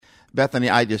Bethany,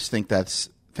 I just think that's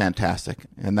fantastic.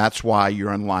 And that's why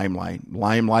you're in Limelight.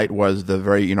 Limelight was the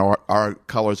very, our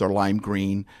colors are lime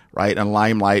green, right? And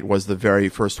Limelight was the very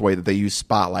first way that they used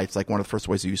spotlights, like one of the first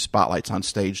ways to use spotlights on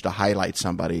stage to highlight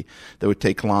somebody. They would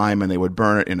take lime and they would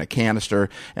burn it in a canister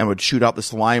and would shoot out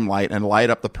this limelight and light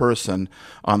up the person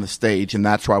on the stage. And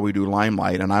that's why we do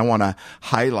Limelight. And I want to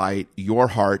highlight your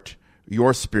heart,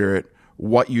 your spirit,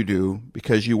 what you do,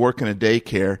 because you work in a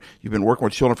daycare. You've been working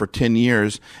with children for 10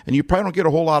 years, and you probably don't get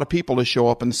a whole lot of people to show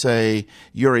up and say,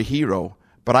 you're a hero.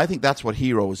 But I think that's what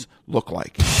heroes look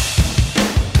like.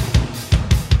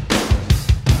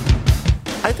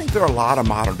 I think there are a lot of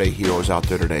modern-day heroes out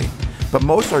there today, but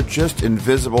most are just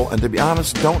invisible and, to be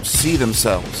honest, don't see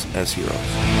themselves as heroes.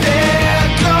 There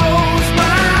goes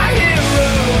my hero.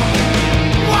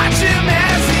 Watch him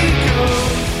as he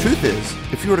goes. Truth is,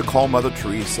 if you were to call Mother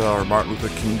Teresa or Martin Luther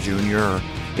King Jr. or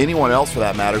anyone else for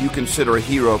that matter you consider a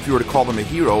hero, if you were to call them a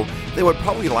hero, they would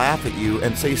probably laugh at you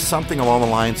and say something along the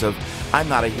lines of, I'm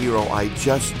not a hero, I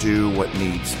just do what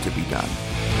needs to be done.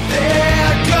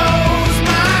 There goes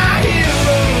my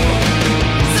hero,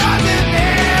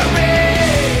 ordinary.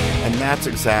 And that's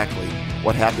exactly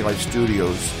what Happy Life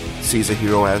Studios sees a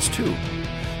hero as too.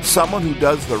 Someone who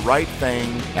does the right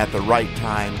thing at the right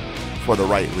time for the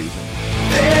right reason.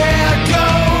 There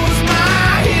goes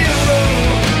my hero,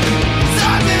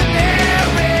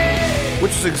 ordinary.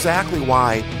 Which is exactly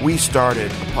why we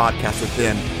started a podcast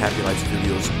within Happy Life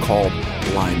Studios called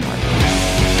Limelight.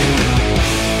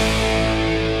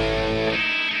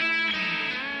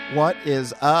 What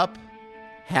is up,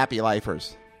 Happy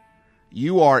Lifers?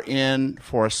 You are in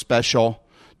for a special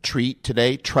treat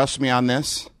today. Trust me on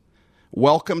this.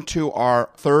 Welcome to our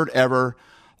third ever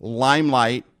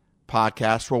Limelight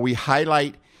podcast, where we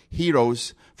highlight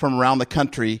heroes from around the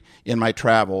country in my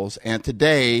travels. And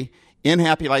today in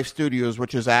Happy Life Studios,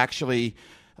 which is actually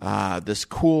this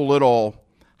cool little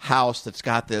house that's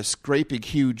got this great big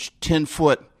huge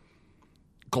 10-foot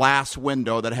glass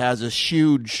window that has this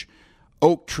huge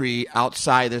oak tree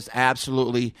outside that's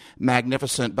absolutely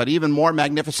magnificent. But even more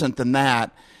magnificent than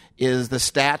that is the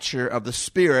stature of the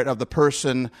spirit of the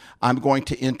person I'm going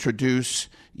to introduce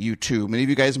you to. Many of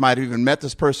you guys might have even met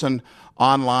this person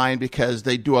online because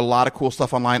they do a lot of cool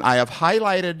stuff online. I have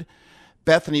highlighted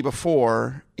Bethany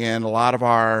before in a lot of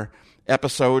our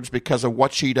episodes because of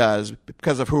what she does,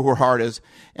 because of who her heart is.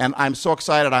 And I'm so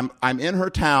excited. I'm in her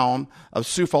town of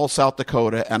Sioux Falls, South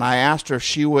Dakota, and I asked her if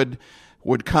she would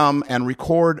come and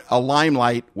record a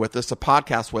Limelight with us, a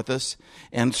podcast with us.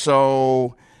 And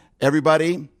so,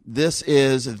 everybody, this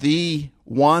is the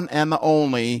one and the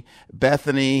only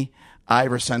Bethanie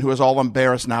Iverson, who is all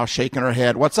embarrassed now, shaking her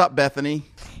head. What's up, Bethany?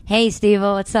 Hey,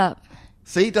 Steve-O, what's up?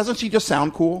 See, doesn't she just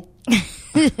sound cool?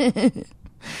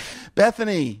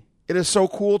 Bethany, it is so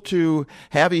cool to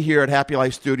have you here at Happy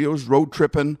Life Studios, road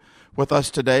tripping with us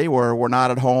today, where we're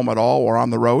not at home at all. We're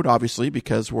on the road, obviously,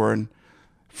 because we're in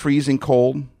freezing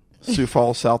cold Sioux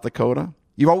Falls, South Dakota.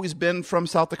 You've always been from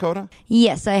South Dakota?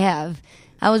 Yes, I have.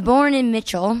 I was born in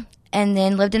Mitchell and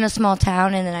then lived in a small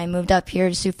town, and then I moved up here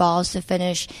to Sioux Falls to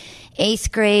finish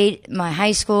 8th grade, my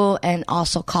high school, and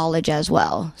also college as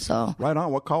well. So right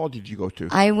on. What college did you go to?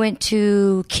 I went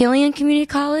to Killian Community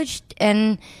College,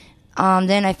 and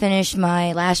then I finished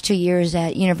my last 2 years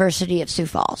at University of Sioux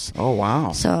Falls. Oh,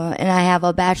 wow. So, and I have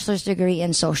a bachelor's degree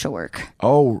in social work.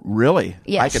 Oh, really?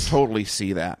 Yes. I could totally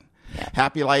see that. Yeah.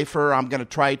 Happy Lifer, I'm going to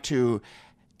try to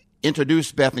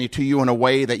introduce Bethany to you in a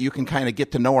way that you can kind of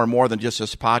get to know her more than just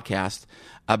this podcast.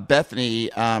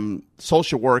 Bethany,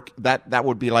 social work, that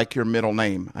would be like your middle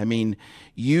name. I mean,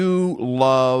 you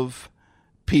love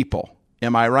people.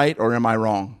 Am I right or am I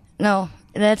wrong? No,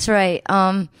 that's right.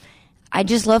 I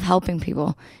just love helping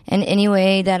people in any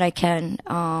way that I can.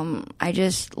 I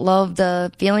just love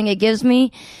the feeling it gives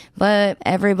me, but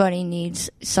everybody needs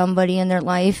somebody in their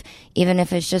life, even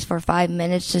if it's just for 5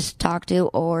 minutes to talk to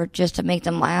or just to make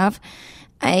them laugh.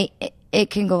 It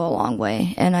can go a long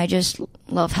way, and I just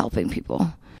love helping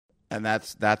people. And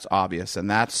that's obvious, and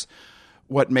that's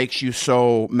what makes you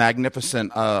so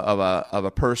magnificent of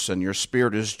a person. Your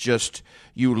spirit is just,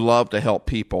 you love to help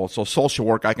people. So social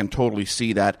work, I can totally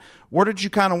see that. Where did you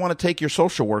kind of want to take your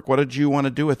social work? What did you want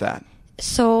to do with that?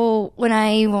 So when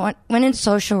I went into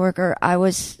social worker, I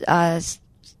was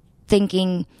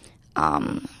thinking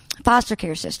foster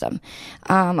care system.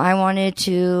 I wanted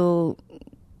to,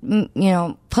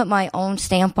 put my own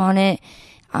stamp on it,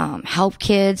 help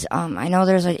kids. I know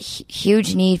there's a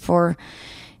huge need for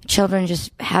children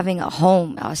just having a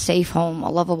home, a safe home, a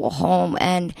lovable home.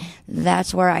 And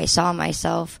that's where I saw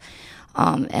myself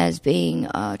as being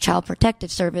a child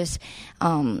protective service.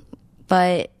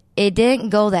 But it didn't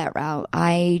go that route.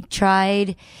 I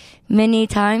tried many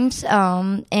times,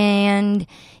 and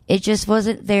it just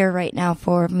wasn't there right now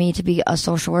for me to be a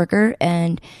social worker.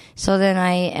 And so then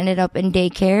I ended up in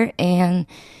daycare, and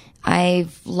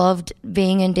I've loved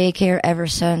being in daycare ever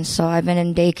since. So I've been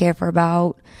in daycare for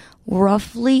about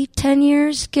roughly 10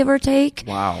 years, give or take.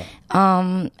 Wow.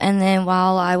 And then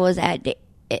while I was at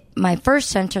my first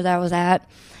center that I was at,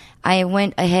 I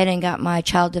went ahead and got my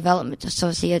child development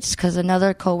associates because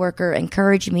another coworker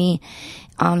encouraged me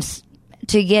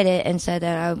to get it and said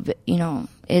that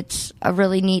it's a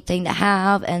really neat thing to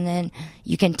have, and then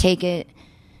you can take it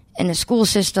in the school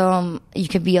system. You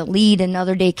can be a lead in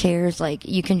other daycares. Like,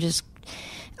 you can just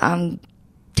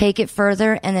take it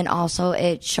further, and then also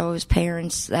it shows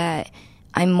parents that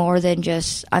I'm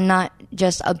not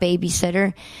just a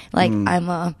babysitter. Like, I'm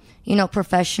a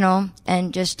professional,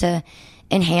 and just to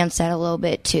enhance that a little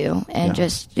bit too, and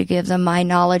just to give them my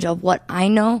knowledge of what I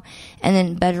know, and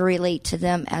then better relate to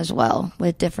them as well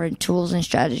with different tools and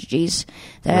strategies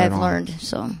that I've learned.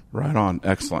 So right on.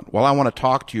 Excellent. Well, I want to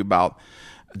talk to you about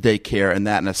daycare and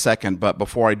that in a second, but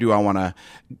before I do, I want to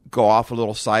go off a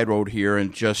little side road here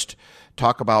and just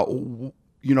talk about,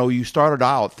 you started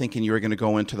out thinking you were going to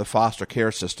go into the foster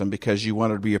care system because you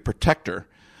wanted to be a protector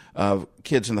of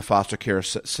kids in the foster care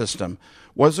system.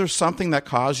 Was there something that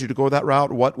caused you to go that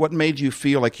route? What made you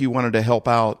feel like you wanted to help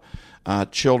out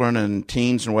children and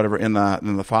teens and whatever in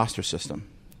the foster system?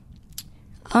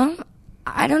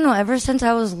 I don't know. Ever since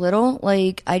I was little,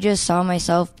 like, I just saw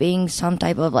myself being some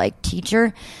type of like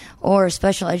teacher or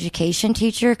special education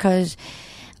teacher, because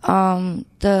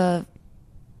the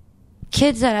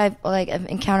kids that I've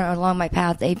encountered along my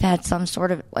path, they've had some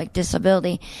sort of like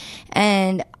disability,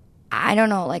 and I don't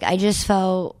know, like, I just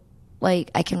felt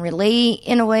like I can relate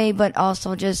in a way, but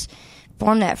also just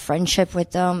form that friendship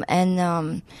with them,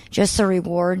 and just the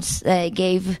rewards that it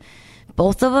gave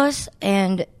both of us.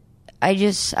 And I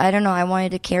don't know, I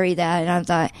wanted to carry that, and I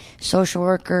thought social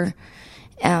worker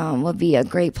would be a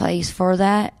great place for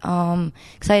that,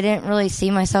 because I didn't really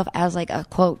see myself as like a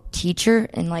quote teacher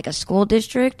in like a school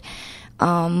district,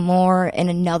 more in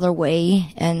another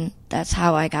way. And that's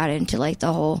how I got into like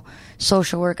the whole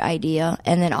social work idea.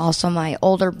 And then also my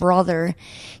older brother,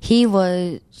 he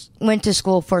went to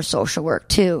school for social work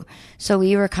too, so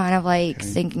we were kind of like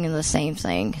thinking of the same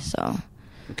thing. So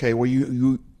were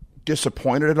you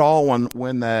disappointed at all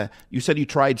when you said you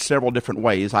tried several different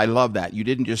ways? I love that you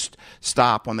didn't just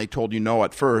stop when they told you no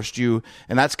at first. And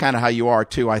that's kind of how you are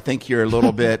too. I think you're a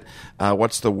little bit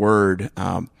what's the word,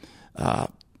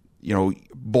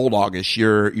 bulldogish.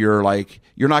 You're like,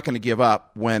 you're not going to give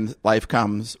up when life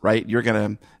comes, right? You're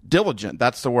going to diligent.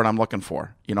 That's the word I'm looking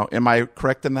for. Am I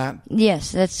correct in that?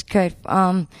 Yes, that's correct.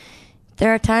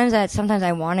 There are times that sometimes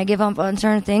I want to give up on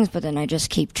certain things, but then I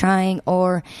just keep trying,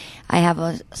 or I have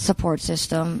a support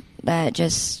system that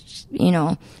just,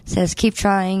 says keep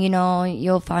trying,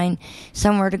 you'll find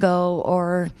somewhere to go.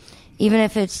 Or even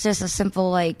if it's just a simple,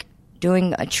 like,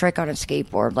 doing a trick on a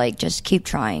skateboard, like, just keep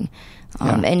trying.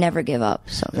 And never give up.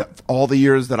 So all the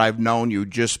years that I've known you,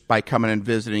 just by coming and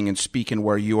visiting and speaking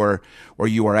where you are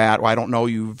at, I don't know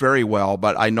you very well,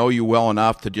 but I know you well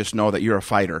enough to just know that you're a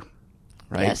fighter,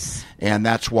 right? Yes. And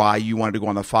that's why you wanted to go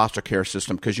on the foster care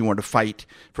system, because you wanted to fight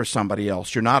for somebody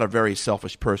else. You're not a very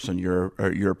selfish person. You're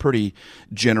a pretty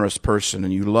generous person,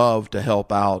 and you love to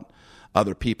help out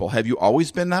other people. Have you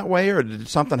always been that way, or did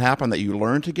something happen that you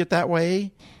learned to get that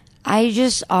way? I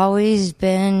just always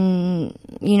been,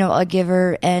 a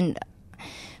giver, and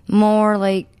more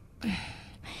like,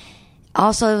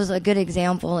 also it was a good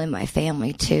example in my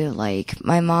family too. Like,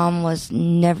 my mom was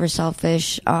never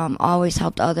selfish, always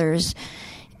helped others,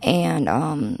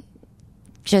 and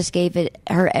just gives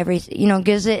her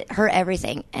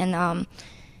everything. And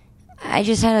I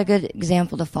just had a good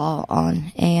example to fall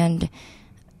on, and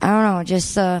I don't know,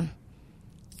 just the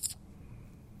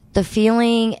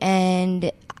feeling,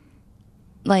 and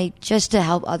like, just to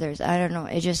help others. I don't know.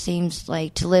 It just seems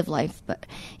like to live life but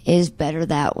is better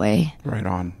that way. Right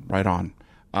on.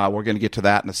 We're going to get to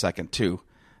that in a second too.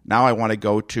 Now I want to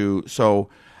go to,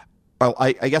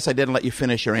 I guess I didn't let you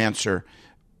finish your answer.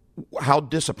 How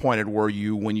disappointed were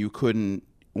you when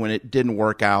it didn't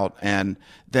work out? And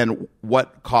then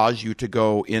what caused you to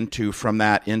go into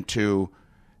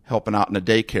helping out in a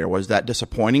daycare? Was that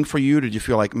disappointing for you? Did you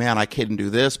feel like, man, I couldn't do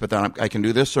this, but then I can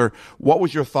do this? Or what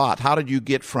was your thought? How did you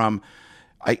get from,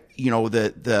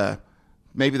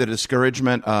 maybe the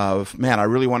discouragement of, man, I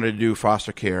really wanted to do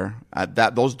foster care,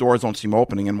 that those doors don't seem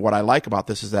opening. And what I like about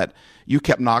this is that you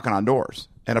kept knocking on doors.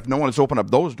 And if no one has opened up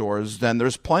those doors, then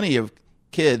there's plenty of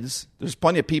kids, there's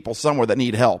plenty of people somewhere that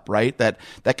need help, right? That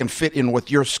can fit in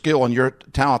with your skill and your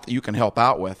talent that you can help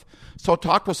out with. So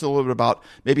talk to us a little bit about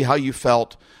maybe how you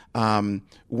felt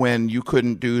when you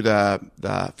couldn't do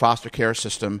the foster care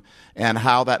system and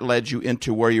how that led you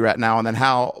into where you're at now. And then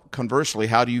how, conversely,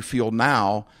 how do you feel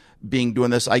now doing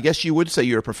this? I guess you would say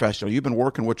you're a professional. You've been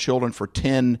working with children for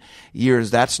 10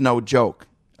 years. That's no joke.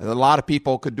 A lot of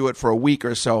people could do it for a week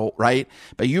or so, right?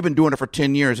 But you've been doing it for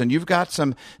 10 years, and you've got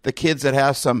the kids that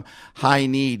have some high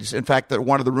needs. In fact,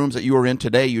 one of the rooms that you were in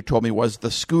today, you told me, was the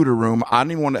scooter room. I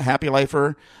don't even want to, Happy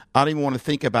Lifer, I don't even want to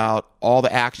think about all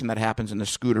the action that happens in the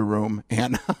scooter room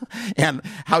and and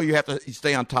how you have to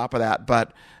stay on top of that.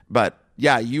 But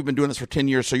yeah, you've been doing this for 10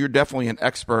 years, so you're definitely an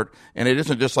expert. And it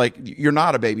isn't just like, you're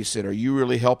not a babysitter. You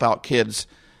really help out kids.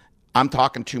 I'm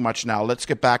talking too much now. Let's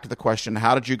get back to the question.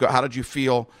 How did you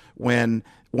feel when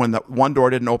the one door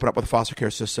didn't open up with the foster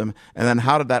care system? And then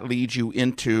how did that lead you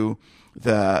into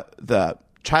the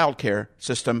child care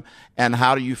system? And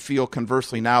how do you feel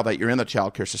conversely now that you're in the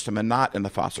child care system and not in the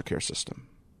foster care system?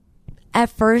 At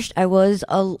first, I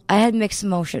had mixed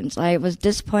emotions. I was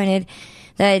disappointed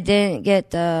that I didn't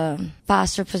get the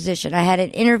foster position. I had an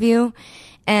interview,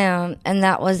 and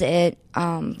that was it.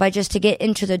 But just to get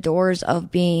into the doors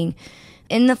of being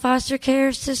in the foster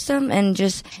care system and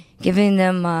just giving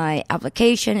them my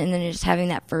application and then just having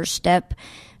that first step,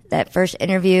 that first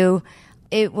interview,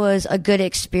 it was a good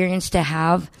experience to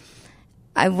have.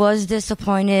 I was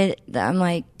disappointed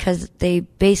that because they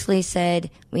basically said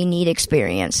we need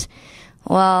experience.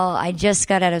 Well, I just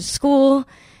got out of school.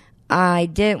 I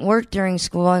didn't work during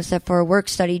school except for work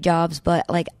study jobs, but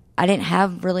I didn't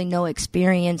have really no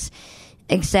experience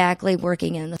exactly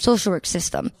working in the social work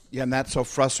system. Yeah, and that's so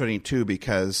frustrating too,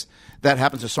 because that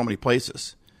happens in so many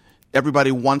places.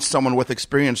 Everybody wants someone with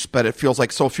experience, but it feels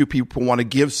like so few people want to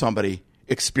give somebody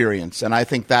experience. And I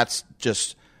think that's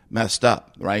just messed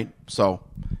up, right? So,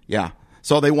 yeah.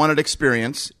 So they wanted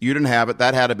experience. You didn't have it.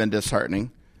 That had to have been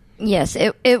disheartening. Yes,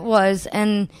 it was.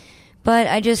 But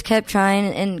I just kept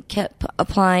trying and kept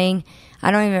applying.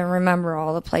 I don't even remember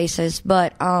all the places,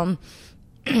 but I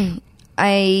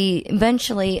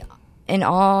eventually, in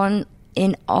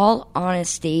all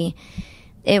honesty,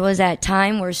 it was that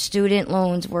time where student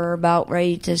loans were about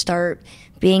ready to start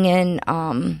being in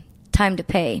time to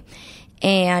pay.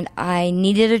 And I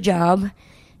needed a job,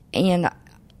 and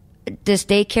this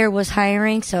daycare was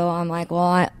hiring, so I'm like,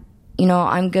 well,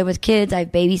 I'm good with kids.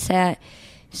 I've babysat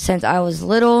since I was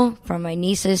little, from my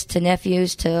nieces to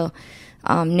nephews to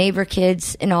neighbor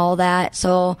kids and all that.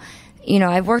 So,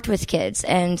 I've worked with kids.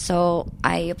 And so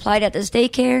I applied at this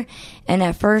daycare, and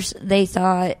at first they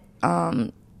thought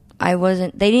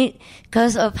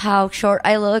because of how short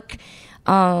I look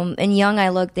and young I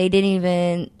look, they didn't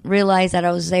even realize that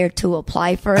I was there to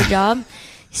apply for a job.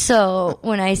 So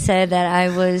when I said that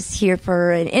I was here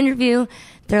for an interview,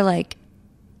 they're like,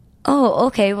 oh,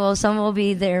 okay, well, someone will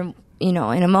be there, in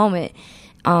a moment.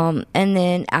 And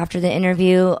then after the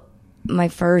interview, my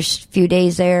first few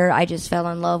days there, I just fell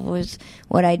in love with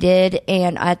what I did.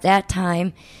 And at that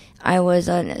time, I was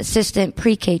an assistant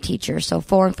pre-K teacher, so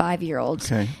 4 and 5 year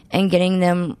olds, okay, and getting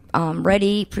them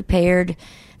ready, prepared,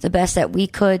 the best that we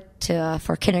could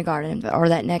for kindergarten or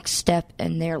that next step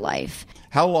in their life.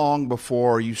 How long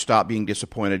before you stopped being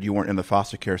disappointed you weren't in the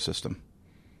foster care system?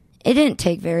 It didn't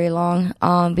take very long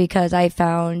because I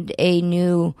found a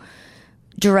new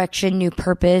direction, new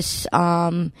purpose,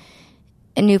 a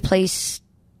new place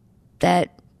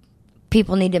that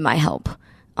people needed my help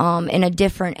in a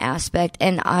different aspect.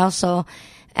 And I also,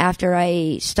 after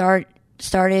I started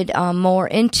more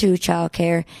into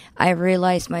childcare, I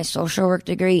realized my social work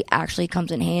degree actually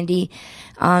comes in handy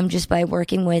just by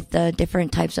working with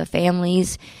different types of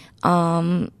families,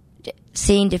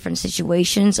 seeing different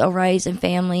situations arise in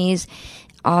families,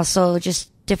 also just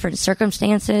different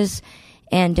circumstances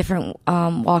and different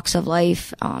walks of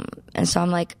life. And so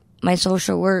I'm like, my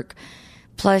social work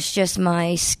plus just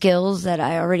my skills that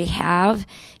I already have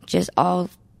just all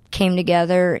came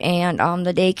together, and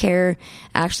the daycare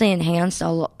actually enhanced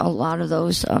a lot of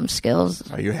those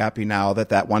skills. Are you happy now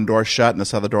that one door shut and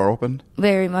this other door opened?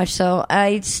 Very much so.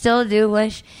 I still do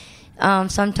wish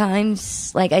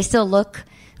sometimes, I still look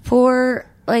for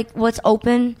what's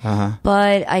open,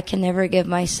 but I can never get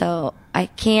myself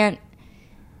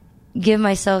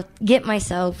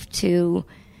to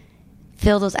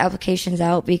fill those applications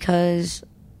out because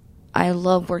I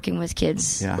love working with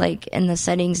kids, in the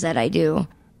settings that I do.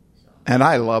 And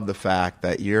I love the fact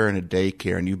that you're in a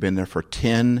daycare and you've been there for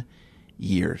 10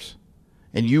 years.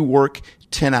 And you work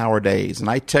 10-hour days. And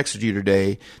I texted you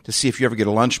today to see if you ever get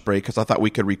a lunch break because I thought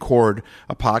we could record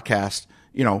a podcast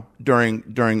during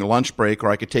the lunch break, or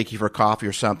I could take you for coffee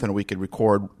or something, and we could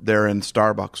record there in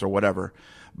Starbucks or whatever.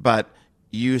 But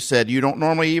you said you don't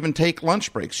normally even take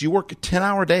lunch breaks. You work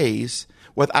 10-hour days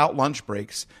without lunch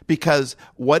breaks, because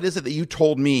what is it that you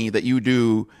told me that you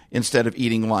do instead of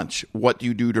eating lunch? What do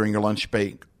you do during your lunch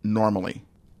break normally?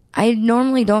 I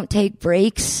normally don't take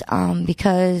breaks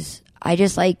because I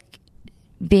just like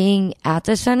being at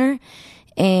the center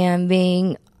and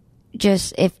being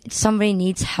just, if somebody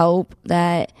needs help,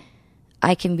 that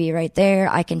I can be right there.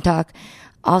 I can talk.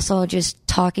 Also, just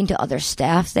talking to other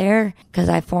staff there, because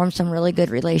I formed some really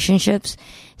good relationships.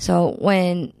 So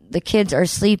when the kids are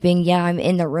sleeping, yeah, I'm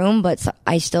in the room, but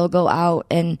I still go out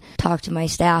and talk to my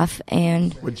staff.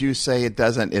 And would you say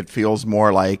it feels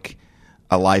more like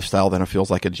a lifestyle than it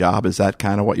feels like a job? Is that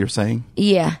kind of what you're saying?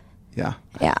 Yeah. Yeah.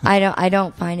 Yeah. I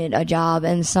don't find it a job,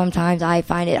 and sometimes I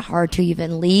find it hard to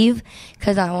even leave,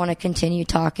 because I want to continue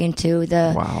talking to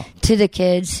the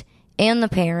kids and the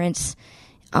parents.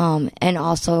 And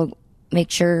also make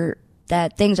sure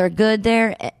that things are good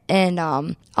there, and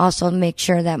also make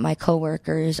sure that my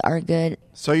coworkers are good.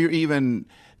 So you're even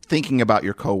thinking about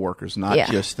your coworkers, not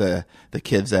just the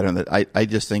kids that are I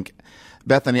just think,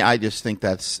 Bethany, I just think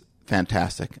that's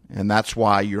fantastic. And that's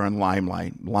why you're in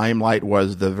Limelight. Limelight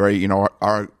was the very,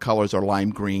 our colors are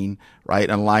lime green, right?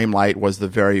 And Limelight was the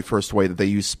very first way that they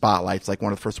used spotlights, like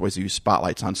one of the first ways they used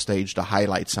spotlights on stage to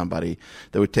highlight somebody.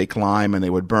 They would take lime and they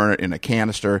would burn it in a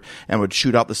canister and would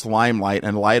shoot out this limelight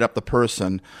and light up the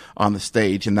person on the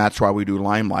stage. And that's why we do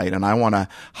Limelight. And I want to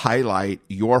highlight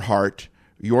your heart,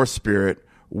 your spirit,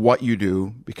 what you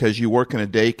do, because you work in a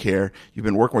daycare. You've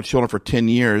been working with children for 10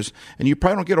 years, and you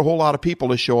probably don't get a whole lot of people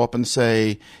to show up and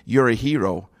say you're a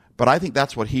hero. But I think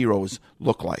that's what heroes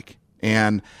look like.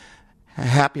 And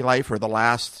Happy Life, for the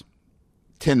last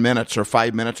 10 minutes or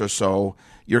 5 minutes or so,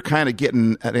 you're kind of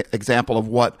getting an example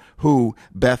of who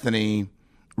Bethany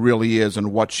really is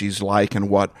and what she's like and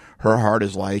what her heart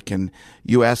is like. And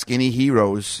you ask any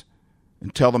heroes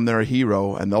and tell them they're a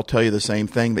hero, and they'll tell you the same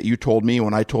thing that you told me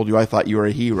when I told you I thought you were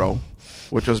a hero,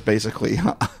 which was basically,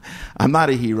 I'm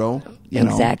not a hero.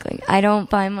 Exactly. I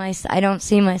don't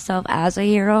see myself as a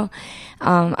hero.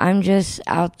 I'm just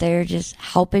out there just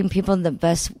helping people the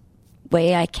best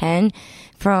way I can,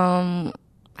 from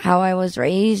how I was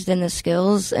raised and the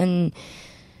skills and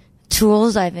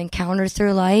tools I've encountered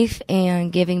through life,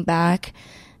 and giving back,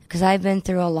 because I've been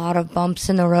through a lot of bumps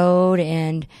in the road,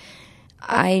 and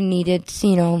I needed,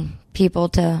 people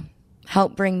to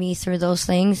help bring me through those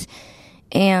things.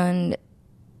 And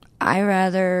I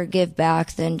rather give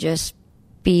back than just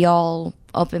be all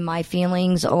up in my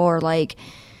feelings, or like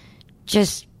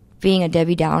just being a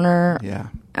Debbie Downer. Yeah.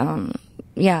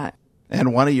 Yeah.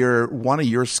 And one of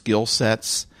your skill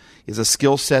sets is a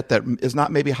skill set that is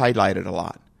not maybe highlighted a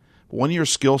lot. But one of your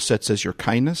skill sets is your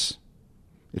kindness.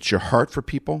 It's your heart for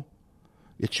people.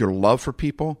 It's your love for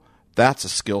people. That's a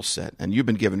skill set, and you've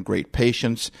been given great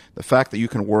patience. The fact that you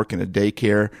can work in a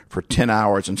daycare for 10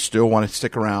 hours and still want to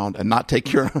stick around and not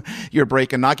take your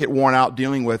break and not get worn out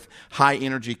dealing with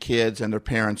high-energy kids and their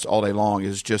parents all day long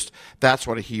is just, that's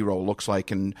what a hero looks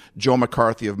like. And Joe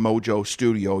McCarthy of Mojo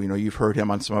Studio, you've heard him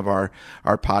on some of our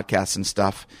podcasts and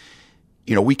stuff.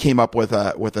 We came up with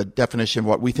a definition of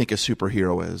what we think a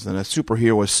superhero is. And a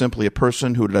superhero is simply a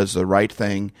person who does the right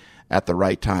thing at the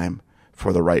right time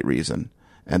for the right reason.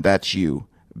 And that's you,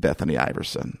 Bethanie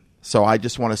Iverson. So I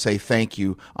just want to say thank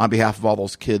you on behalf of all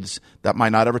those kids that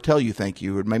might not ever tell you thank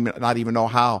you, or may not even know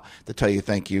how to tell you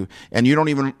thank you. And you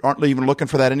aren't even looking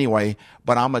for that anyway,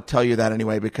 but I'm going to tell you that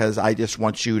anyway, because I just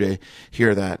want you to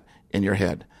hear that in your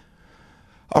head.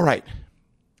 All right.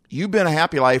 You've been a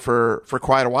Happy Lifer for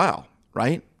quite a while,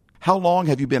 right? How long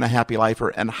have you been a Happy Lifer,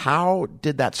 and how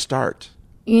did that start?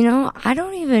 I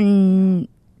don't even,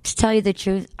 to tell you the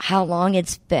truth, how long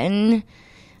it's been.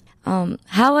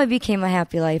 How I became a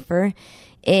Happy Lifer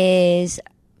is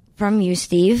from you,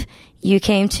 Steve. You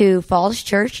came to Falls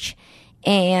Church,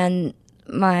 and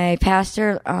my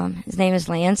pastor, his name is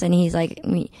Lance, and he's like,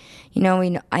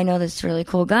 I know this really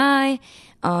cool guy.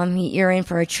 You're in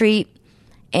for a treat,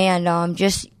 and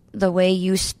just the way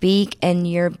you speak and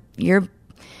your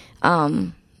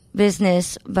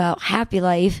business about Happy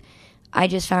Life, I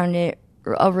just found it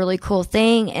a really cool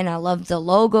thing, and I love the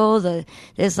logo,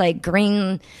 this like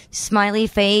green smiley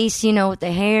face, with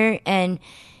the hair and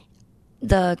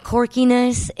the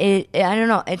quirkiness. I don't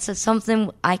know, it's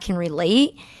something I can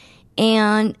relate,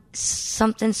 and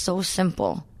something so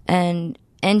simple and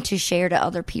to share to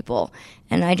other people,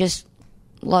 and I just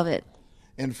love it.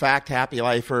 In fact, Happy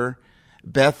Lifer,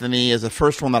 Bethany is the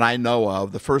first one that I know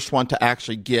of, the first one to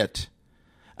actually get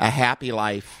a Happy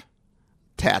Life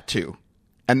tattoo.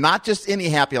 And not just any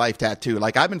Happy Life tattoo.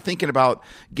 Like, I've been thinking about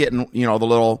getting, the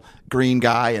little green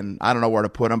guy, and I don't know where to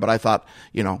put him, but I thought,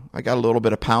 I got a little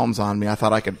bit of pounds on me. I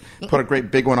thought I could put a great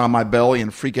big one on my belly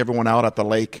and freak everyone out at the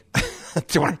lake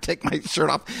when I take my shirt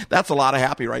off. That's a lot of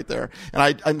happy right there.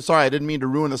 And I'm sorry, I didn't mean to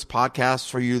ruin this podcast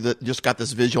for you that just got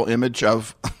this visual image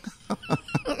of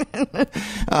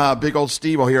big old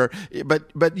Steve-O here.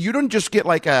 But you don't just get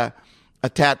like a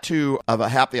tattoo of a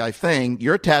Happy Life thing.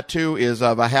 Your tattoo is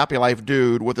of a Happy Life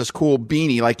dude with this cool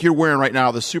beanie, like you're wearing right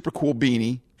now, this super cool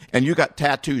beanie. And you got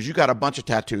tattoos. You got a bunch of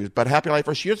tattoos. But Happy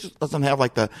Lifer, she just doesn't have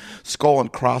like the skull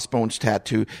and crossbones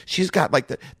tattoo. She's got like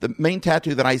the main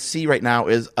tattoo that I see right now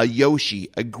is a Yoshi,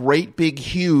 a great big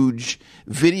huge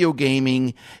video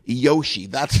gaming Yoshi.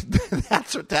 That's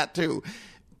her tattoo.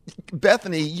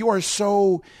 Bethany, you are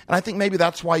so, and I think maybe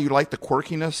that's why you like the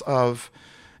quirkiness of,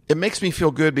 it makes me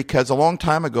feel good because a long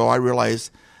time ago I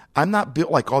realized I'm not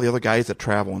built like all the other guys that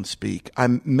travel and speak.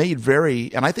 I'm made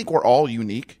and I think we're all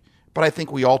unique. But I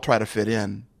think we all try to fit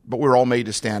in, but we're all made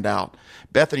to stand out.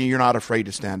 Bethany, you're not afraid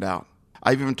to stand out.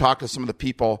 I've even talked to some of the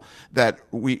people that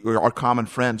are common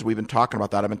friends. We've been talking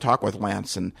about that. I've been talking with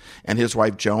Lance and his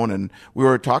wife Joan, and we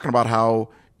were talking about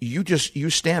how you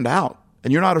stand out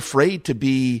and you're not afraid to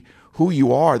be who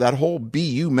you are. That whole be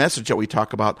you message that we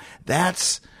talk about,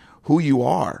 that's who you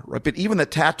are, right? But even the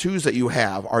tattoos that you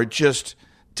have are just,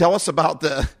 tell us about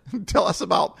the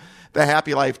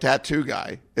Happy Life tattoo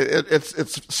guy.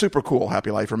 It's super cool, Happy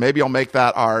Life. Or maybe I'll make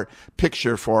that our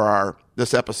picture for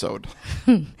this episode.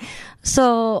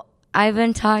 So I've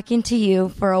been talking to you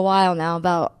for a while now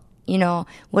about,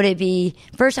 would it be,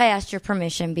 first I asked your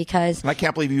permission because. And I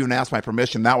can't believe you even asked my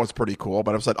permission. That was pretty cool.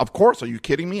 But I said, of course, are you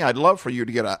kidding me? I'd love for you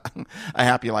to get a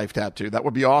Happy Life tattoo. That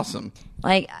would be awesome.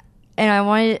 And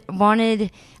I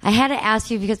I had to ask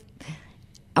you because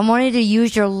I wanted to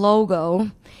use your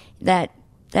logo, that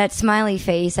smiley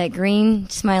face, that green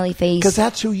smiley face. Because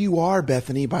that's who you are,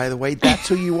 Bethany, by the way. That's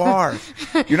who you are.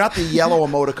 You're not the yellow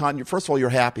emoticon. First of all, you're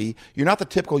happy. You're not the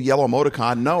typical yellow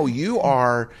emoticon. No, you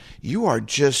are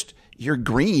just, you're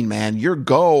green, man. You're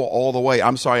go all the way.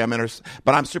 I'm sorry,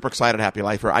 but I'm super excited, Happy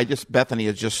Lifer. Bethany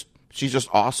is just, she's just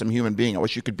awesome human being. I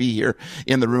wish you could be here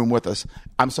in the room with us.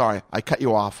 I'm sorry, I cut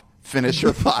you off. Finish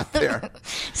your thought there.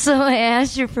 So I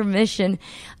asked your permission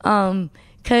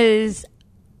because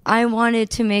I wanted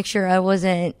to make sure I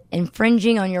wasn't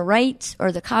infringing on your rights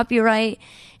or the copyright,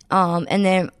 and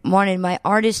then wanted my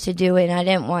artist to do it, and I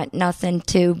didn't want nothing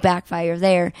to backfire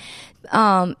there.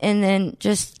 And then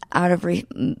just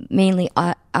mainly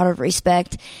out of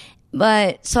respect.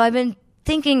 But so I've been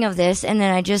thinking of this, and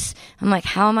then I'm like,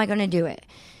 how am I going to do it?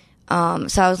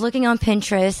 So I was looking on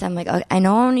Pinterest. I'm like, I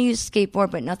know I want to use skateboard,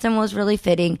 but nothing was really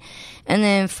fitting. And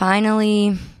then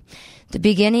finally, the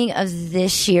beginning of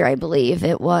this year, I believe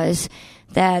it was,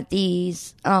 that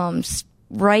these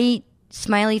right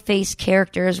smiley face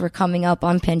characters were coming up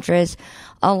on Pinterest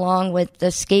along with the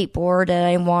skateboard that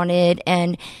I wanted,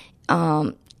 and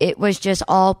it was just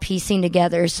all piecing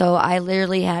together. So I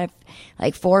literally had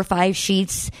like 4 or 5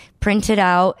 sheets printed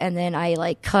out, and then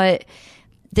I cut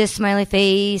this smiley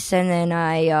face, and then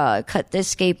I cut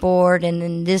this skateboard, and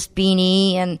then this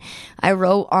beanie, and I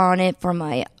wrote on it for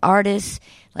my artist,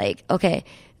 okay,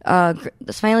 the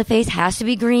smiley face has to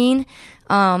be green.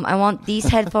 I want these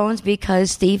headphones because,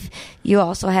 Steve, you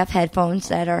also have headphones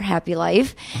that are Happy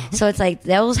Life. So it's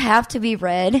those have to be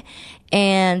red,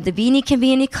 and the beanie can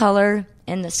be any color,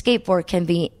 and the skateboard can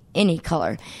be any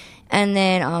color. And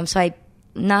then,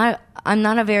 I'm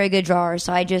not a very good drawer,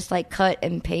 so I just cut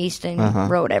and paste and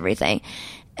wrote everything.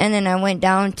 And then I went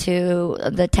down to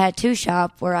the tattoo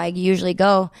shop where I usually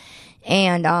go,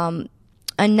 and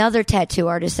another tattoo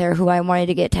artist there who I wanted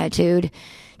to get tattooed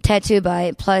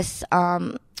by. Plus,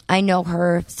 I know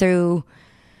her through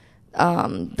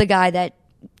the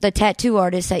tattoo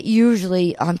artist that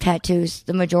usually tattoos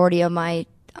the majority of my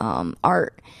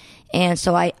art, and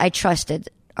so I trusted.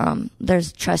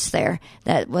 There's trust there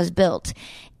that was built,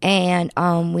 and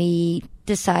we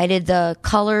decided the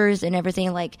colors and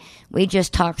everything. We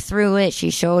just talked through it. She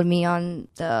showed me on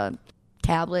the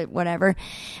tablet, whatever.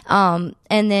 And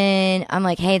then I'm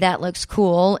like, hey, that looks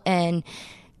cool. And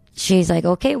she's like,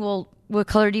 okay, well, what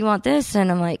color do you want this?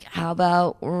 And I'm like, how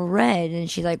about red? And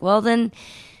she's like, well, then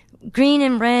green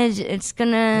and red, it's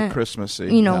gonna Christmassy,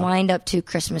 wind up too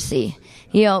Christmassy,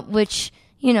 which,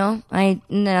 and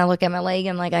then I look at my leg,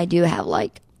 I'm like, I do have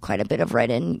quite a bit of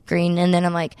red and green. And then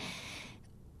I'm like,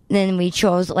 then we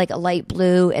chose a light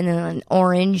blue and then an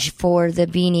orange for the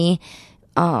beanie.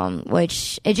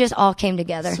 which it just all came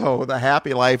together. So the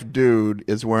Happy Life dude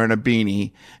is wearing a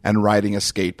beanie and riding a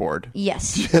skateboard.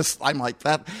 Yes. I'm like,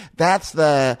 that's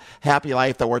the happy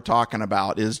life that we're talking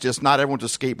about, is just not everyone's a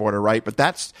skateboarder, right? But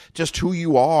that's just who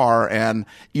you are, and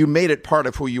you made it part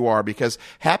of who you are, because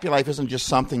happy life isn't just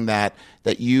something that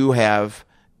you have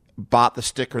bought the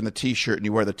sticker and the t-shirt and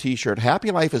you wear the t-shirt. Happy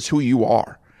life is who you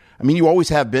are. I mean, you always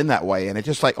have been that way. And it's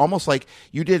just like, almost like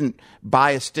you didn't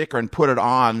buy a sticker and put it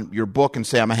on your book and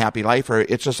say, I'm a happy lifer.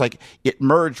 It's just like it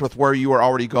merged with where you were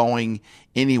already going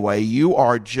anyway. You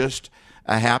are just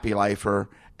a happy lifer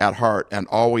at heart and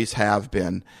always have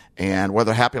been. And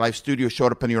whether Happy Life Studio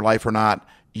showed up in your life or not,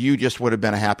 you just would have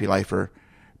been a happy lifer,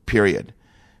 period.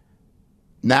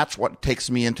 And that's what takes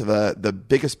me into the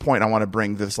biggest point I want to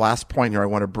bring. This last point here I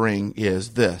want to bring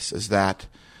is that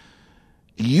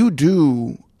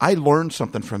I learned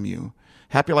something from you.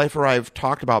 Happy Lifer, I've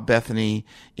talked about Bethany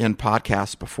in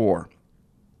podcasts before.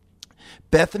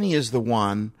 Bethany is the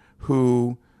one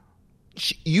who,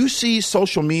 you see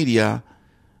social media.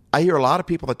 I hear a lot of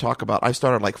people that talk about, I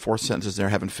started like 4 sentences there,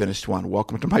 haven't finished one.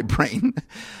 Welcome to my brain.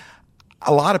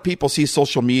 A lot of people see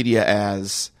social media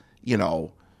as,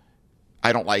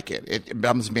 I don't like it. It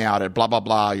bums me out. It blah, blah,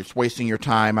 blah. It's wasting your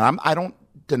time. And I don't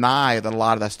deny that a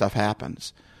lot of that stuff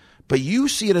happens. But you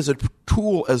see it as a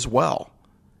tool as well.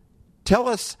 Tell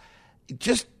us,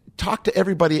 just talk to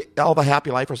everybody, all the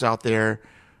happy lifers out there.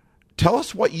 Tell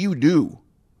us what you do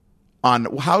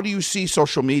on how do you see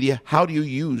social media? How do you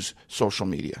use social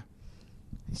media?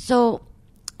 So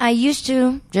I used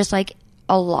to, just like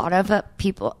a lot of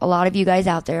people, a lot of you guys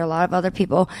out there, a lot of other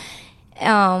people, when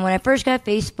I first got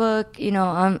Facebook,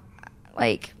 I'm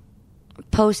like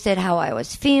posted how I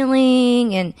was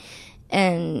feeling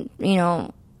and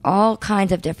all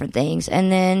kinds of different things.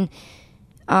 And then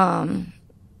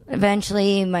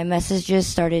eventually my messages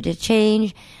started to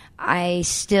change. I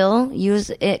still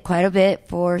use it quite a bit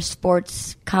for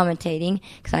sports commentating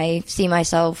because I see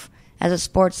myself as a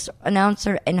sports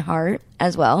announcer in heart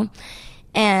as well.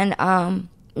 And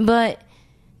but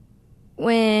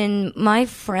when my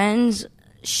friends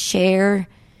share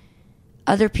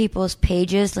other people's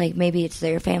pages, like maybe it's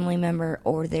their family member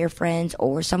or their friends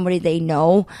or somebody they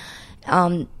know,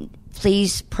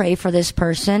 please pray for this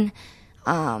person.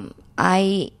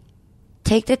 I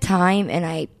take the time and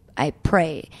I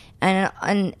pray. And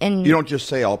you don't just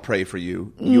say, I'll pray for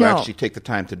you. You actually take the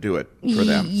time to do it for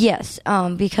them. Yes,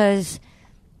 because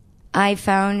I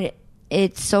found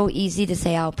it's so easy to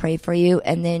say, I'll pray for you.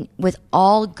 And then with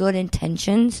all good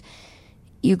intentions,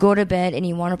 you go to bed and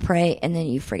you want to pray and then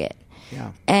you forget.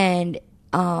 Yeah. And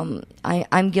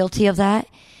I'm guilty of that.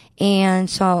 And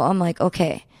so I'm like,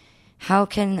 okay, how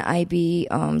can I be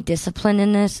disciplined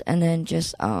in this and then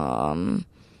just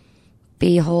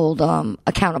be held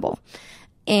accountable?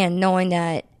 And knowing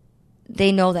that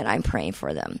they know that I'm praying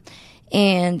for them.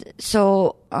 And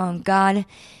so God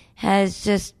has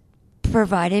just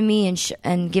provided me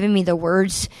and given me the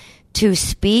words to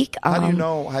speak. How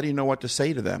do you know what to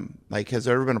say to them? Like, has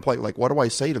there ever been a place, like, what do I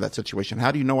say to that situation?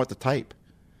 How do you know what to type?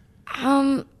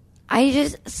 I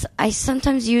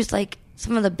sometimes use like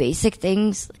some of the basic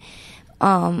things,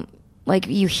 like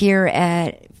you hear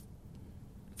at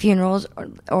funerals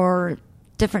or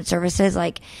different services.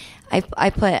 Like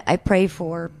I pray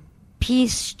for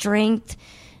peace, strength.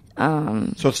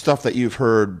 So it's stuff that you've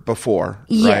heard before,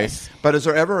 yes. Right? But is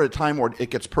there ever a time where it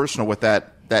gets personal with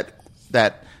that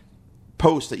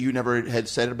post that you never had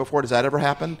said it before? Does that ever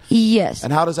happen? Yes.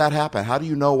 And how does that happen? How do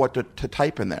you know what to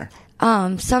type in there?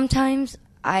 Sometimes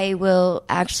I will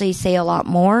actually say a lot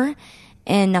more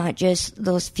and not just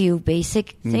those few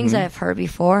basic things that I've heard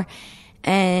before.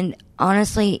 And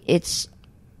honestly, it's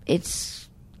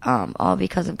all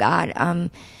because of God.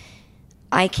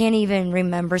 I can't even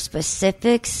remember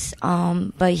specifics,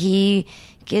 but He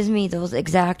gives me those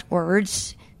exact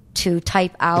words to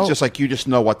type out. It's just like you just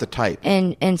know what to type.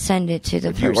 And send it to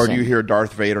the person. Or do you hear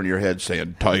Darth Vader in your head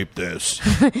saying, type this?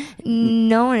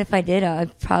 No, and if I did, I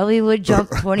probably would jump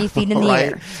 20 feet in the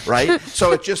air. Right?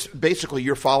 So it's just basically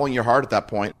you're following your heart at that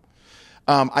point.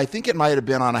 I think it might have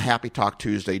been on a Happy Talk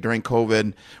Tuesday. During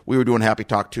COVID, we were doing Happy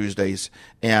Talk Tuesdays,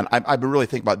 and I've been really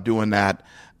thinking about doing that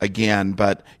again.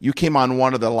 But you came on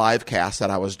one of the live casts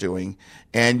that I was doing,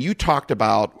 and you talked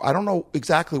about, I don't know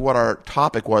exactly what our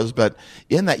topic was, but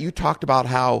in that you talked about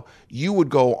how you would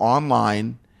go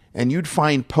online and you'd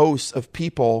find posts of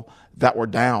people that were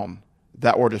down,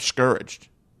 that were discouraged.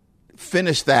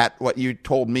 Finish that, what you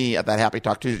told me at that Happy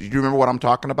Talk Tuesday. Do you remember what I'm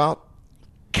talking about?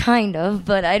 Kind of,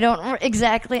 but I don't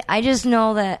exactly. I just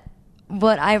know that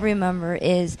what I remember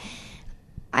is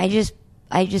I just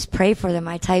pray for them.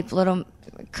 I type little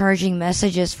encouraging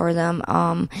messages for them.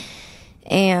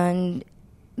 And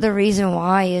the reason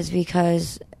why is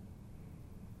because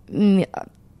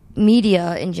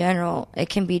media in general, it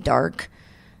can be dark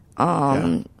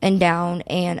and down,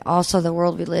 and also the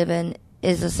world we live in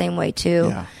is the same way too.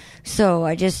 Yeah. So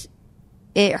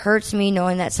it hurts me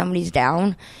knowing that somebody's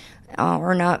down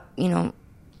or not,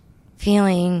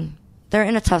 feeling they're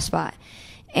in a tough spot.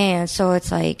 And so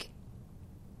it's like,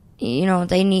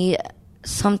 they need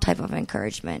some type of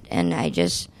encouragement, and I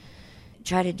just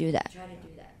try to do that.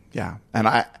 Yeah.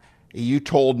 And you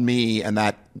told me, and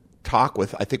that talk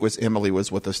with, I think it was Emily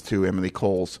was with us too, Emily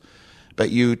Coles, but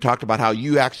you talked about how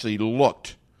you actually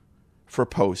looked for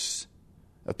posts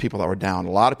of people that were down.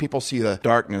 A lot of people see the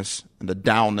darkness and the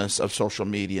downness of social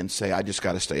media and say, I just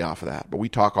got to stay off of that. But we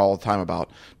talk all the time about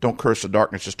don't curse the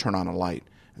darkness, just turn on a light.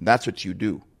 And that's what you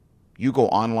do. You go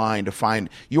online to find,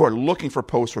 you are looking for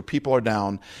posts where people are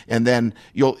down, and then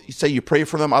you'll say you pray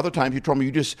for them. Other times you told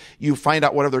me you find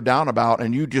out what they're down about,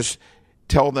 and you just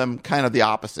tell them kind of the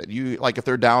opposite. You, like, if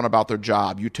they're down about their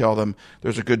job, you tell them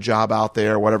there's a good job out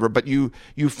there or whatever. But you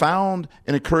found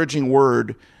an encouraging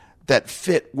word that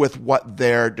fit with what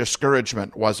their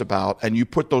discouragement was about, and you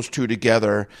put those two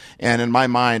together. And in my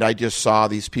mind, I just saw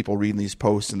these people reading these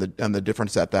posts and the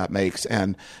difference that makes.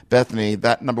 And Bethany,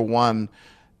 that number one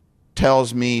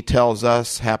tells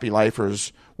us happy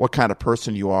lifers what kind of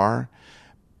person you are.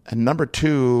 And number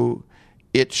two,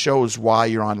 it shows why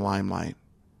you're on Limelight,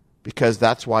 because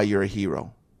that's why you're a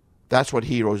hero. That's what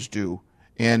heroes do.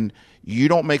 And you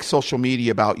don't make social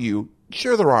media about you.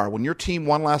 Sure there are. When your team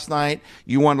won last night,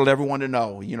 you wanted everyone to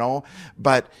know,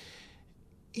 but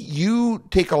you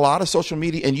take a lot of social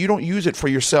media and you don't use it for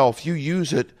yourself. You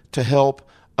use it to help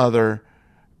other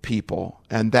people.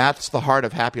 And that's the heart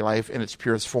of Happy Life in its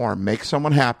purest form. Make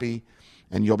someone happy,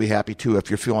 and you'll be happy too. If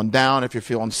you're feeling down, if you're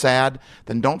feeling sad,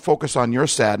 then don't focus on your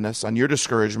sadness, on your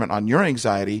discouragement, on your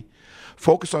anxiety.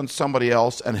 Focus on somebody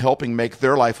else and helping make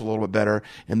their life a little bit better.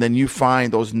 And then you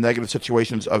find those negative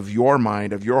situations of your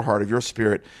mind, of your heart, of your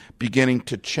spirit beginning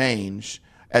to change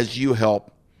as you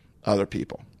help other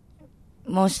people.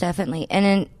 Most definitely. And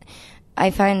then I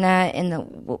find that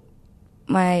in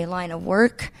my line of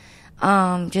work,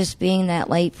 just being that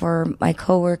light for my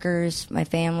coworkers, my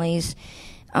families,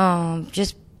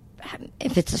 just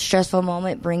if it's a stressful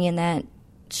moment, bringing that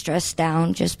stress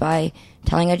down just by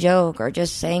telling a joke or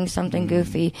just saying something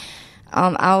goofy.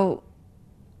 Out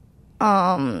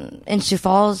in Sioux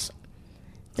Falls,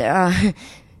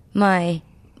 my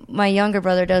younger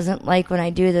brother doesn't like when I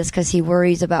do this because he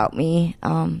worries about me.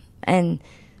 And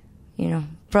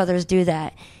brothers do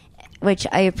that, which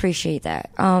I appreciate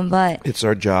that. But it's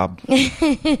our job,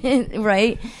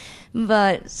 right?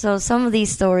 But so some of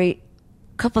these stories,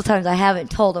 a couple times I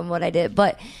haven't told him what I did,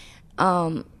 but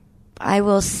I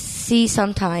will see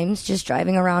sometimes just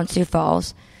driving around Sioux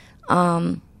Falls,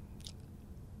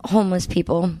 homeless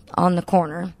people on the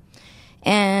corner.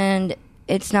 And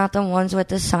it's not the ones with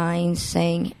the signs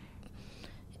saying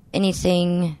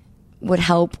anything would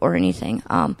help or anything.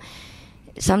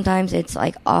 Sometimes it's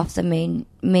like off the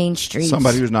main streets.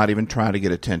 Somebody who's not even trying to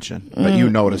get attention, but you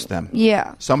notice them.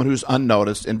 Yeah. Someone who's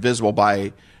unnoticed, invisible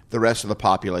by the rest of the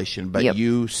population, but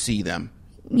you see them.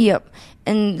 Yep.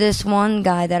 And this one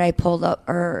guy that I pulled up,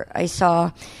 or I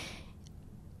saw,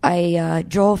 I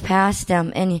drove past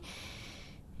him, and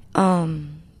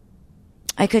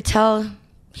I could tell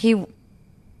he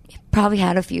probably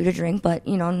had a few to drink, but,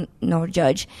 no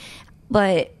judge.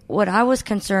 But what I was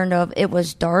concerned of, it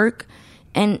was dark,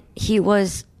 and he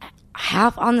was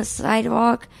half on the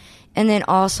sidewalk and then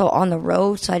also on the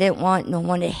road, so I didn't want no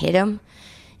one to hit him.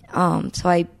 So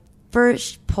I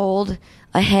first pulled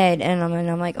ahead, and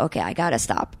I'm like, okay, I gotta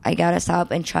stop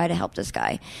and try to help this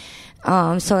guy.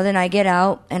 So then I get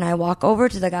out and I walk over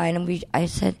to the guy, and I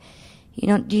said,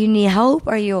 do you need help?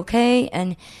 Are you okay?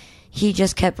 And he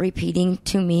just kept repeating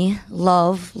to me,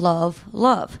 love, love,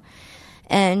 love,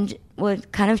 and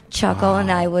would kind of chuckle. Wow.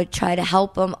 And I would try to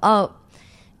help him up,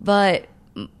 but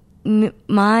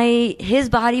his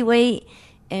body weight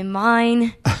and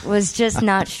mine was just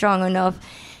not strong enough.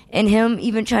 And him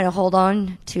even trying to hold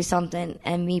on to something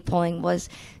and me pulling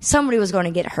somebody was going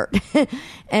to get hurt.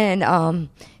 And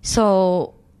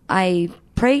so I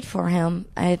prayed for him,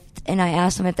 and I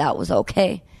asked him if that was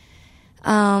okay.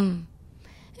 And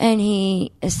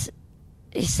he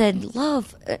said,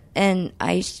 love. And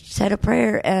I said a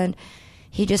prayer, and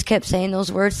he just kept saying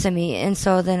those words to me. And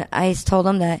so then I told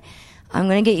him that I'm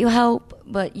going to get you help,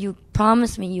 but you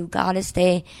promise me you got to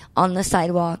stay on the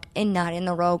sidewalk and not in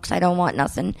the road, because I don't want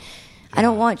nothing. I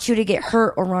don't want you to get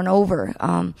hurt or run over,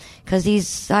 because these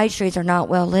side streets are not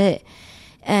well lit.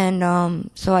 And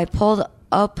so I pulled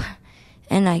up,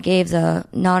 and I gave the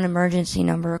non-emergency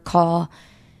number a call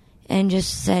and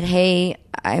just said, hey,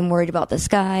 I'm worried about this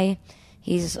guy.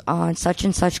 He's on such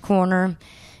and such corner.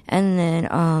 And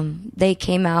then they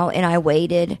came out, and I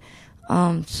waited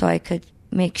so I could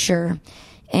make sure.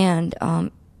 And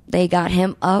they got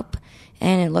him up,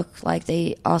 and it looked like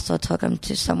they also took him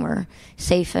to somewhere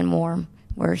safe and warm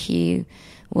where he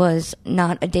was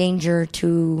not a danger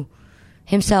to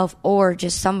himself or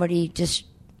just somebody, just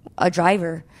a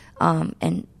driver,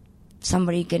 and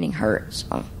somebody getting hurt.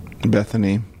 So.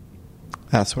 Bethany,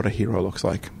 that's what a hero looks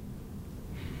like.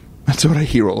 That's what a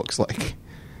hero looks like.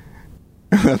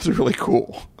 That's really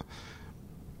cool.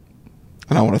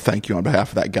 And I want to thank you on behalf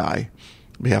of that guy,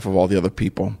 on behalf of all the other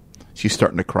people. She's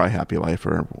starting to cry, Happy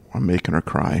Lifer. I'm making her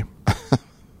cry.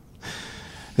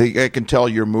 I can tell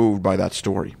you're moved by that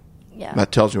story. Yeah.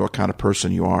 That tells you what kind of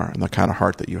person you are and the kind of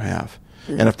heart that you have.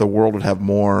 And if the world would have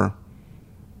more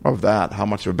of that, how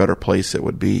much of a better place it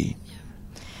would be.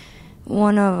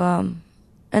 One of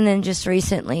and then just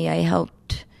recently I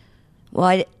helped.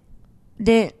 Well,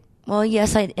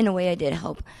 yes, in a way I did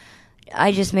help.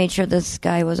 I just made sure this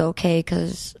guy was okay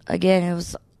because, again, it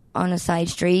was on a side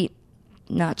street,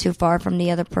 not too far from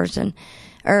the other person,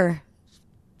 or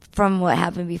from what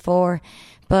happened before.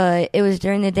 But it was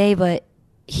during the day, but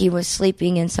he was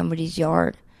sleeping in somebody's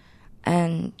yard.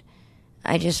 And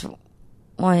I just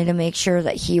wanted to make sure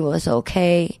that he was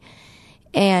okay.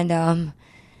 And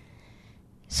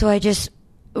so I just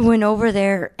went over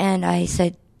there and I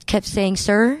kept saying,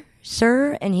 sir,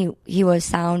 and he was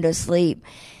sound asleep.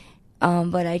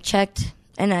 But I checked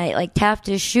and I tapped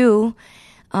his shoe,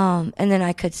 and then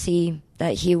I could see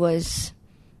that he was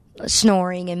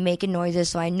snoring and making noises,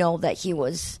 so I know that he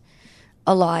was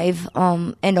alive,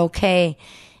 and okay.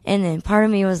 And then part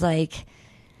of me was like,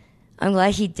 I'm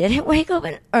glad he didn't wake up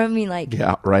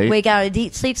wake out of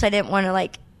deep sleep. So I didn't want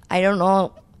to I don't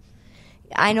know.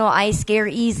 I know I scare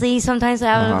easily sometimes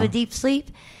out of a deep sleep.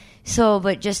 So,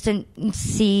 but just to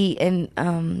see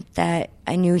that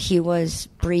I knew he was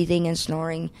breathing and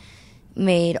snoring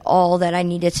made all that I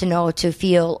needed to know to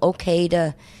feel okay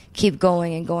to keep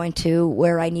going and going to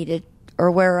where I needed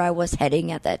or where I was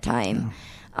heading at that time.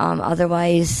 Yeah.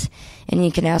 Otherwise, and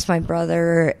you can ask my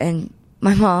brother and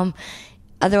my mom,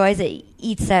 otherwise it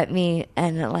eats at me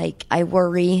and I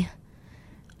worry,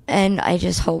 and I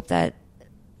just hope that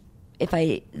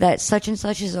that such and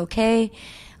such is okay.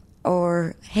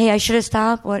 Or, hey, I should have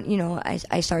stopped.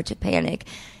 I start to panic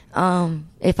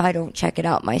if I don't check it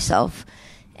out myself.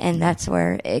 And that's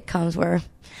where it comes where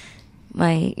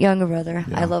my younger brother,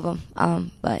 I love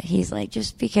him, but he's like,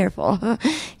 just be careful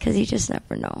because you just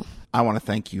never know. I want to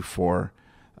thank you for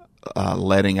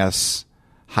letting us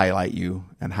highlight you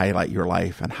and highlight your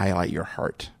life and highlight your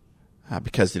heart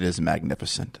because it is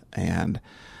magnificent. And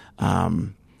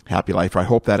Happy Lifer, I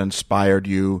hope that inspired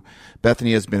you.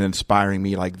 Bethany has been inspiring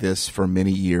me like this for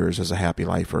many years as a Happy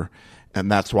Lifer, and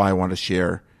that's why I want to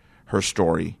share her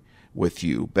story with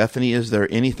you. Bethany, is there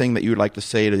anything that you would like to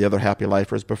say to the other Happy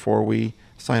Lifers before we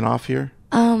sign off here?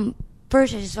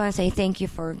 First, I just want to say thank you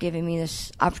for giving me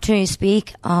this opportunity to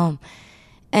speak, and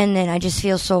then I just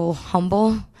feel so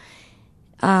humble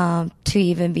to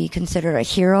even be considered a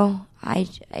hero. I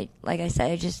like I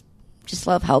said, I just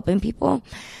love helping people.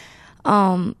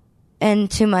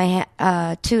 And to my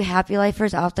two Happy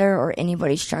Lifers out there or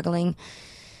anybody struggling,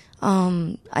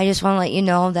 I just want to let you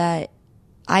know that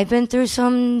I've been through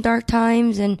some dark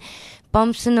times and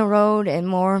bumps in the road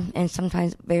and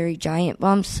sometimes very giant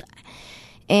bumps.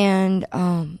 And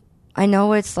I know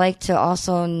what it's like to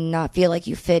also not feel like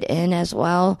you fit in as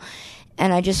well.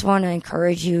 And I just want to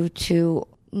encourage you to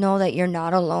know that you're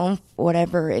not alone,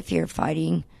 whatever you're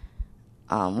fighting,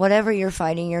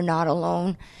 you're not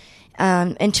alone.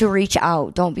 And to reach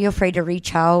out. Don't be afraid to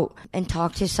reach out and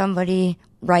talk to somebody.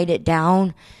 Write it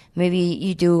down. Maybe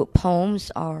you do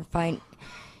poems or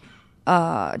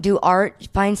do art.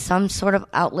 Find some sort of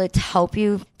outlet to help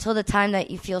you till the time that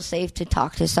you feel safe to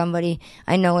talk to somebody.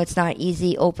 I know it's not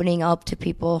easy opening up to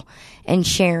people and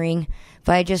sharing,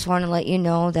 but I just want to let you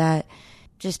know that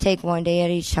just take one day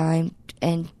at each time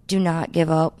and do not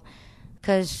give up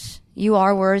because you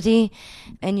are worthy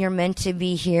and you're meant to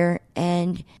be here,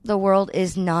 and the world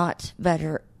is not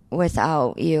better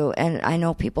without you. And I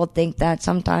know people think that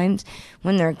sometimes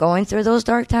when they're going through those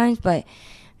dark times, but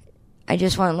I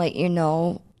just want to let you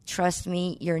know, trust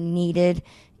me, you're needed,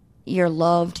 you're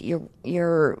loved, you're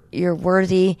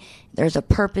worthy, there's a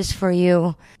purpose for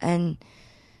you, and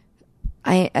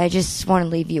I just want to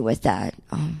leave you with that,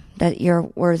 that you're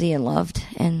worthy and loved,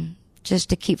 and just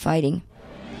to keep fighting.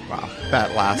 Wow,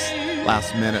 that last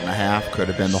last minute and a half could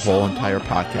have been the whole entire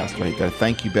podcast right there.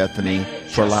 Thank you, Bethany,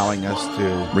 for allowing us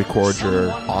to record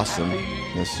your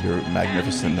awesomeness, your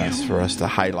magnificentness, for us to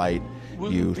highlight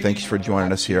you. Thanks for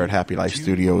joining us here at Happy Life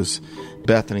Studios.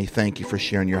 Bethany, thank you for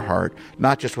sharing your heart,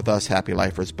 not just with us Happy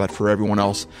Lifers, but for everyone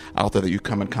else out there that you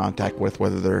come in contact with,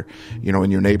 whether they're,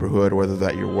 in your neighborhood, whether they're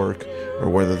at your work, or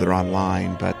whether they're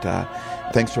online. But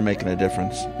thanks for making a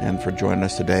difference and for joining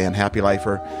us today. And Happy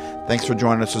Lifer, thanks for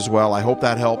joining us as well. I hope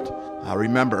that helped.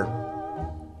 Remember,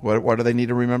 what do they need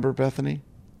to remember, Bethany?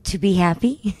 To be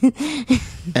happy.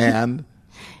 And?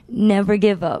 Never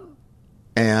give up.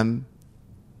 And?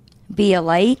 Be a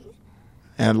light.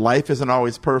 And life isn't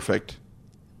always perfect.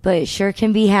 But it sure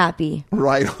can be happy.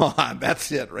 Right on.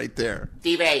 That's it right there.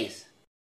 D-Base.